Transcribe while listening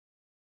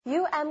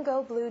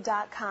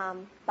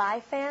UMGoBlue.com. By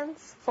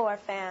fans, for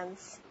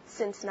fans.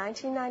 Since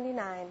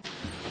 1999.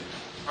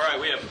 All right,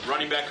 we have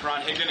running back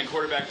Karan Higdon and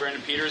quarterback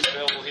Brandon Peters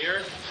available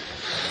here.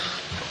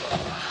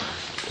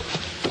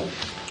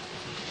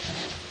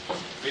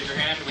 Raise your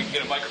hand. We can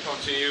get a microphone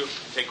to you.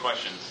 Take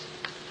questions.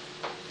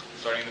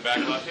 Starting in the back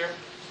left here.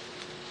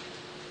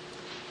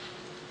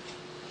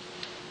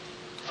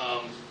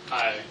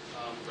 Hi,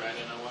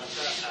 Brandon. I wanted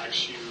to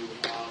ask you,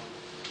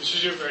 this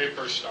is your very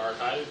first start.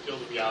 How did it feel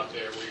to be out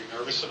there? Were you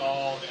nervous at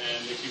all?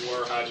 And if you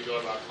were, how did you go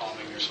about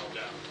calming yourself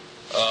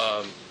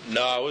down?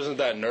 No, I wasn't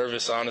that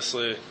nervous,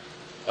 honestly.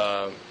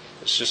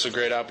 It's just a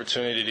great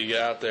opportunity to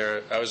get out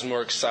there. I was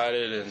more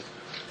excited and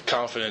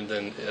confident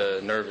than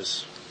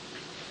nervous.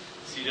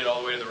 Seated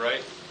all the way to the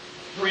right.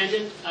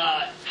 Brandon,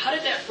 how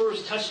did that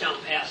first touchdown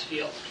pass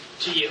feel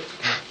to you?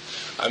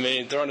 I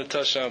mean, throwing a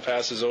touchdown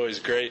pass is always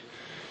great.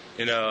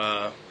 You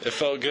know, it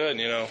felt good.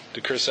 You know,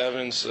 to Chris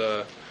Evans,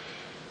 it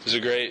was a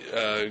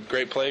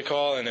great play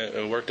call, and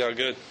it worked out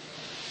good.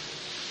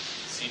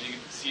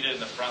 Seated in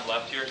the front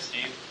left here,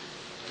 Steve.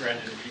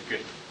 Brandon, if you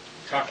could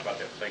talk about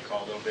that play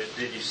call a little bit.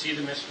 Did you see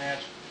the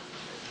mismatch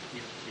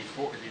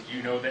before? Did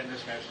you know that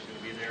mismatch was going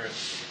to be there?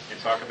 And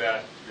talk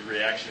about the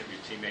reaction of your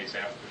teammates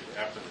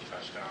after the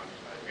touchdown.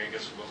 I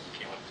guess Wilson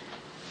came up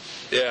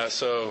to you. Yeah,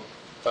 so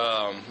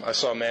I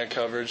saw man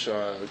coverage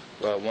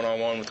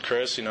one-on-one with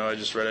Chris. You know, I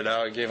just read it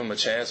out. I gave him a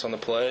chance on the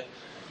play.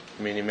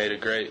 I mean, he made a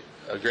great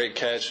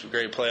catch, a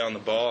great play on the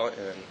ball,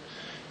 and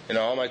you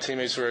know, all my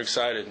teammates were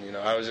excited. You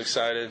know, I was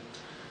excited,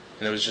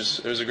 and it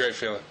was a great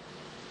feeling.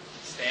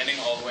 Standing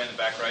all the way in the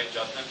back right,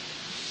 Justin.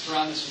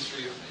 Ron, this is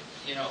for you.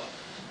 You know,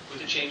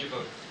 with the change of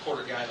a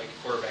quarterback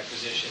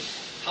position,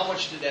 how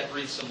much did that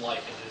breathe some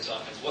life into his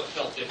offense? What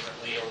felt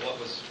differently, or what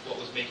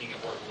was making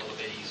it work a little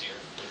bit easier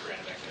with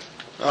Brandon back there?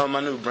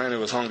 I knew Brandon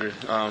was hungry.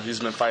 He's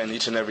been fighting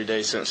each and every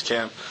day since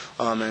camp,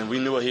 and we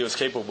knew what he was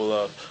capable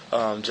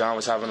of. John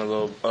was having a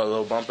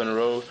little bump in the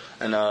road,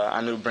 and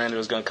I knew Brandon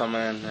was going to come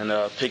in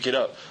and pick it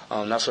up.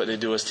 That's what they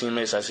do as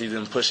teammates. I see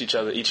them push each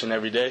other each and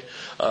every day.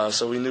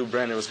 So we knew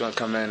Brandon was going to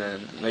come in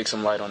and make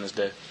some light on this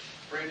day.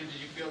 Brandon, did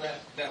you feel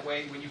that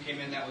way when you came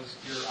in? That was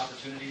your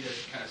opportunity to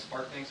kind of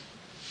spark things?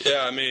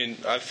 Yeah, I mean,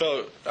 I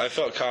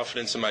felt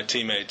confidence in my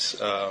teammates.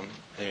 You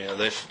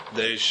know,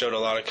 they showed a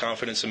lot of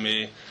confidence in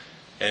me.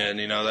 And,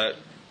 you know, that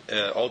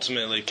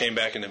ultimately came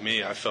back into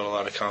me. I felt a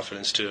lot of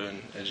confidence, too,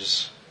 and it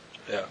just,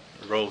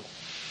 rolled.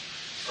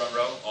 Front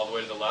row, all the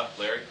way to the left,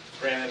 Larry.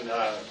 Brandon,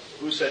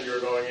 who said you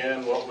were going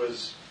in? What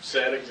was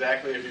said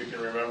exactly, if you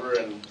can remember,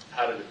 and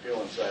how did it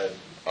feel inside?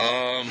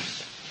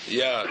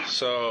 Yeah,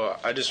 so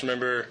I just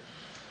remember,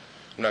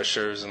 I'm not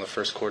sure it was in the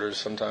first quarter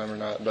sometime or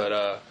not,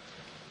 but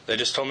they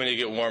just told me to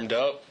get warmed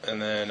up, and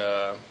then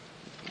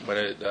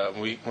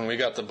when we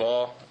got the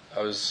ball,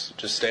 I was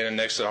just standing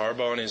next to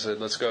Harbaugh, and he said,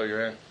 "Let's go,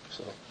 you're in."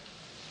 So.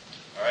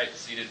 All right,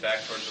 seated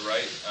back towards the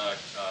right,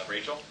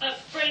 Rachel.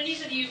 Brandon, you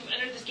said you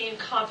entered this game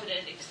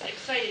confident,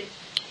 excited.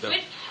 Yeah. What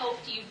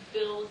helped you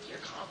build your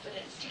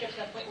confidence to get to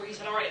that point where you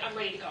said, "All right, I'm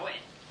ready to go in"?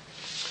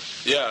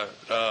 Yeah,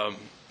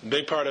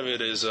 big part of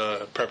it is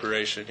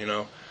preparation. You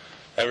know,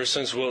 ever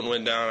since Wilton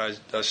went down,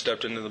 I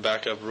stepped into the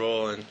backup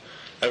role, and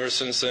ever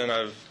since then,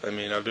 I've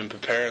been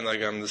preparing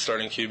like I'm the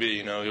starting QB.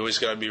 You know, you always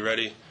got to be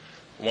ready,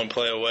 one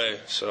play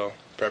away. So.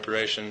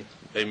 Preparation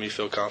made me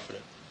feel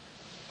confident.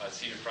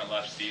 Seated front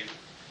left, Steve.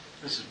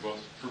 This is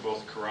for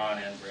both Karan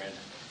and Brandon.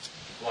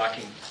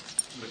 Blocking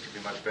looked to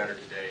be much better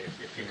today.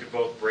 If you could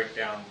both break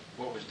down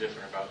what was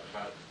different about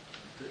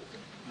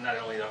not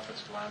only the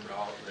offensive line, but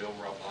all the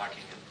overall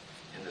blocking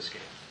in this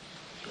game.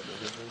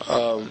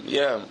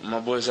 Yeah, my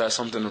boys had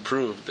something to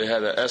prove. They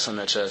had an S on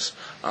their chest.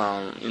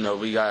 You know,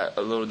 we got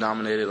a little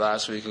dominated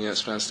last week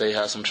against Penn State,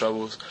 had some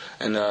troubles,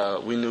 and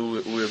we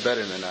knew we were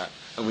better than that,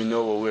 and we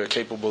knew what we were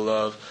capable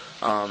of.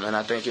 And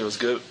I think it was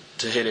good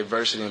to hit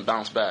adversity and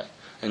bounce back.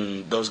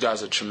 And those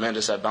guys are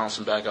tremendous at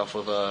bouncing back off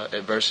of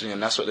adversity,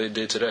 and that's what they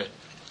did today.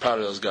 Proud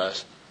of those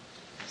guys.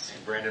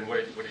 And Brandon,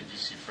 what did you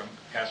see from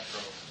pass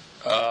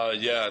pro?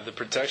 Yeah, the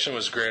protection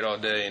was great all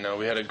day. You know,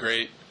 we had a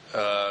great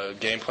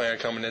game plan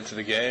coming into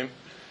the game,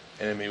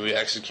 and I mean we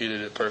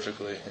executed it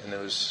perfectly, and it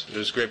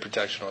was great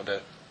protection all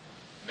day.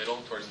 Middle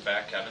towards the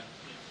back, Kevin.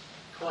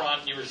 Karan,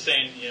 you were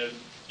saying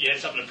you had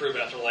something to prove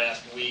after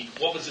last week.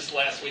 What was this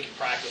last week in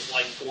practice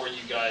like for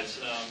you guys?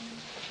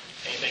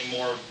 Anything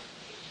more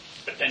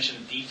attention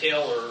to detail,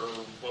 or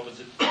what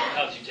was it?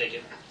 How did you take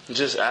it?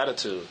 Just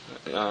attitude.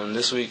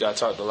 This week I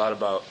talked a lot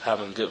about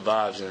having good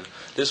vibes, and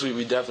this week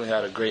we definitely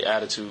had a great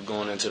attitude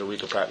going into the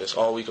week of practice.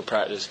 All week of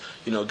practice,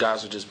 you know,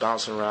 guys were just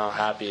bouncing around,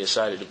 happy,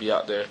 excited to be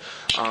out there,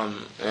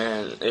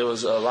 and it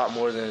was a lot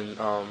more than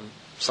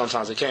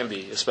sometimes it can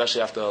be,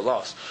 especially after a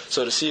loss.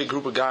 So to see a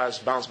group of guys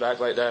bounce back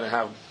like that and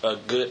have a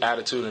good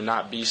attitude and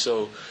not be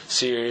so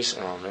serious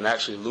and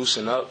actually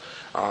loosen up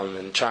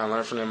and try and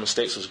learn from their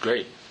mistakes was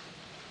great.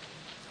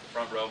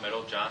 Front row,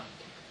 middle, John.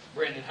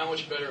 Brandon, how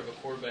much better of a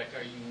quarterback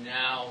are you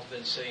now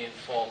than, say, in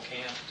fall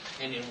camp,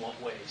 and in what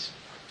ways?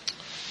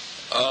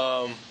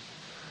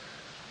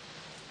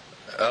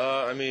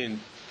 I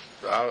mean,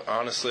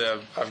 honestly,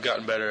 I've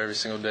gotten better every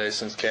single day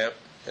since camp.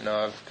 You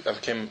know,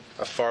 I've came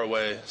a far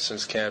way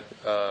since camp.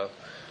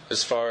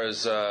 As far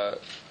as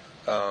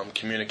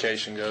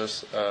communication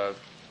goes,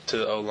 to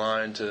the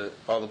O-line, to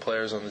all the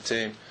players on the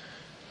team,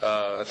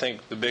 I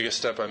think the biggest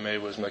step I made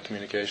was my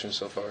communication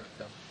so far.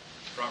 Yeah.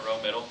 Front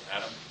row, middle,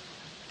 Adam.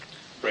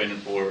 Brandon,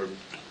 for,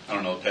 I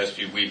don't know, the past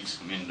few weeks,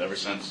 I mean, ever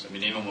since, I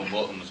mean, even when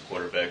Wilton was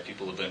quarterback,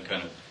 people have been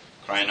kind of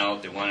crying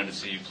out. They wanted to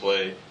see you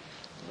play.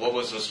 What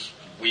was this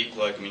week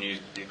like? I mean, you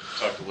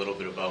talked a little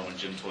bit about when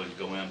Jim told you to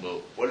go in,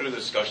 but what are the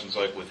discussions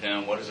like with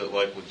him? What is it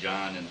like with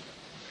John? And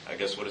I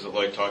guess what is it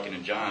like talking to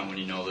John when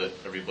you know that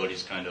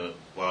everybody's kind of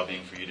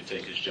lobbying for you to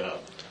take his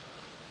job?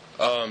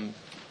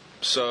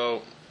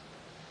 So,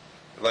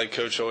 like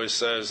Coach always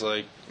says,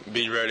 like,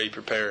 be ready,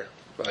 prepare.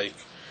 Like,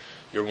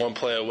 you're one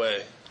play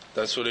away.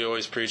 That's what he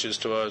always preaches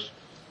to us.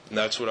 And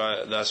that's what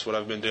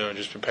I've been doing,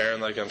 just preparing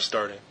like I'm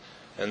starting.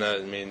 And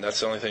that's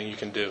the only thing you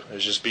can do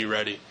is just be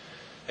ready.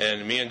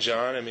 And me and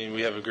John, I mean,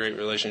 we have a great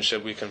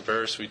relationship. We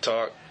converse, we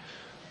talk.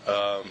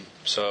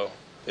 So,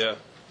 yeah.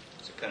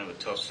 It's kind of a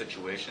tough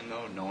situation,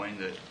 though, knowing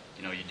that,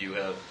 you know, you do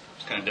have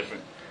kind of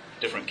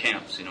different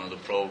camps, you know, the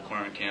pro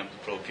Corner camp, the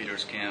pro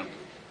Peters camp,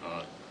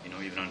 you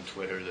know, even on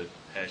Twitter, the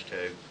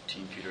hashtag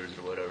Team Peters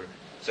or whatever.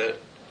 Is that a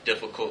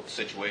difficult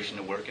situation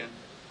to work in?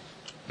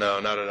 No,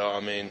 not at all. I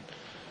mean,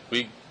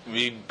 we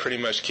pretty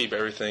much keep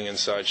everything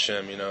inside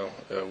Shem, you know.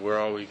 We're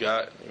all we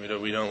got.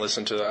 We don't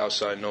listen to the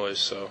outside noise,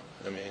 so,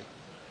 I mean,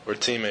 we're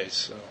teammates,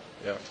 so,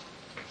 yeah.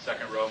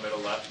 Second row, middle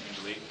left,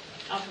 Angelique.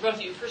 For both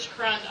of you, first,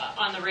 Karan,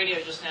 on the radio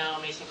just now,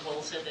 Mason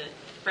Cole said that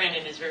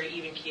Brandon is very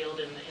even-keeled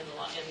in the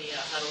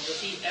huddle.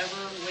 Does he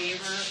ever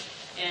waver?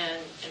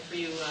 And for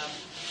you,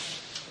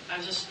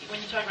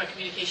 when you talk about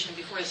communication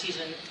before the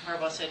season,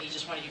 Harbaugh said he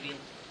just wanted you to be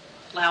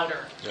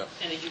louder. Yeah.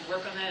 And did you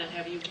work on that, and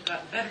have you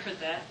gotten better at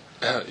that?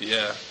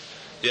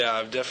 Yeah,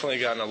 I've definitely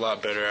gotten a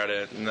lot better at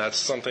it, and that's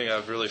something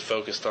I've really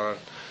focused on.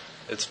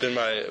 It's been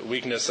my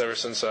weakness ever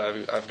since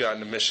I've gotten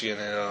to Michigan,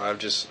 and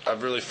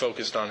I've really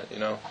focused on it, you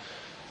know,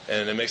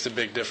 and it makes a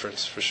big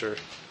difference for sure.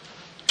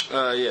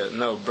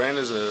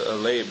 Brandon's a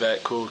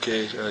laid-back, cool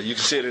kid. You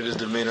can see it in his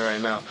demeanor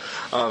right now,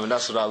 and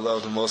that's what I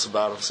love the most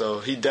about him. So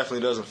he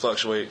definitely doesn't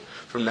fluctuate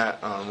from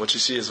that. What you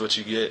see is what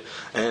you get,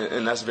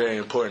 and that's very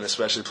important,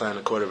 especially playing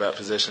the quarterback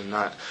position,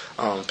 not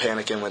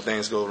panicking when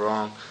things go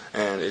wrong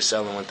and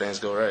excelling when things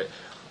go right.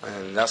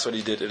 And that's what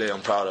he did today.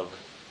 I'm proud of him.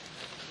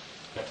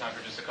 Got time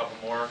for just a couple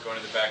more. Going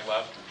to the back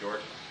left, George.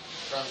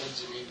 What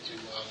does it mean to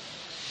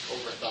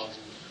over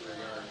 1,000 career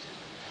yards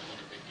in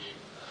a big game?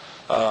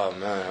 Oh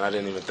man, I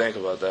didn't even think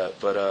about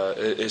that. But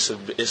it's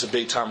a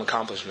big time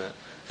accomplishment.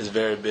 It's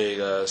very big,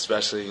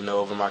 especially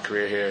over my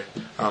career here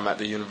at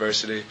the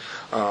university.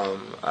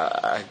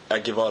 I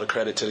give all the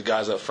credit to the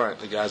guys up front,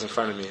 the guys in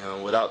front of me.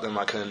 Without them,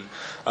 I couldn't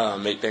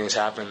make things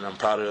happen. I'm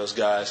proud of those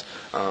guys.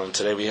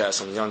 Today we had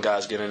some young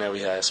guys get in there. We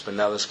had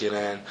Spinellis get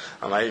in.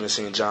 I even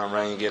seen John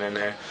Rain get in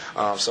there.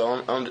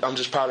 So I'm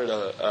just proud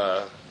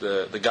of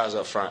the guys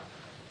up front.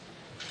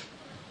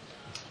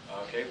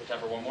 Okay, time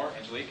for one more.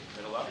 Angelique,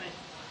 middle left.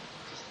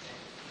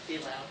 Be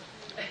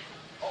loud.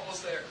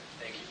 Almost there.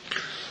 Thank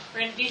you.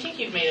 Brandon, do you think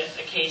you've made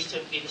a case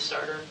to be the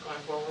starter going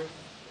forward?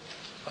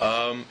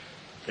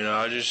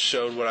 I just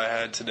showed what I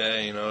had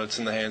today. It's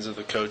in the hands of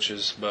the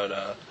coaches. But,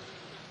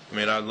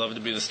 I'd love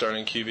to be the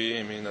starting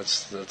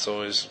QB. That's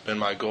always been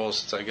my goal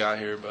since I got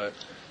here. But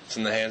it's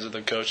in the hands of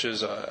the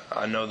coaches.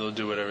 I know they'll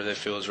do whatever they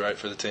feel is right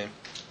for the team.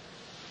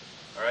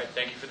 All right,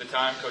 thank you for the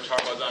time. Coach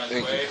Harbaugh's on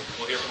his way.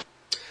 We'll hear from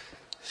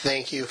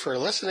Thank you for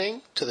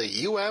listening to the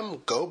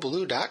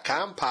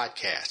UMGoBlue.com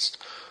podcast.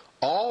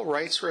 All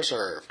rights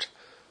reserved.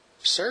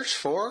 Search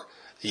for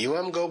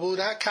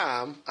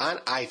UMGoBlue.com on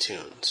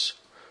iTunes.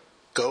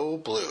 Go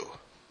Blue.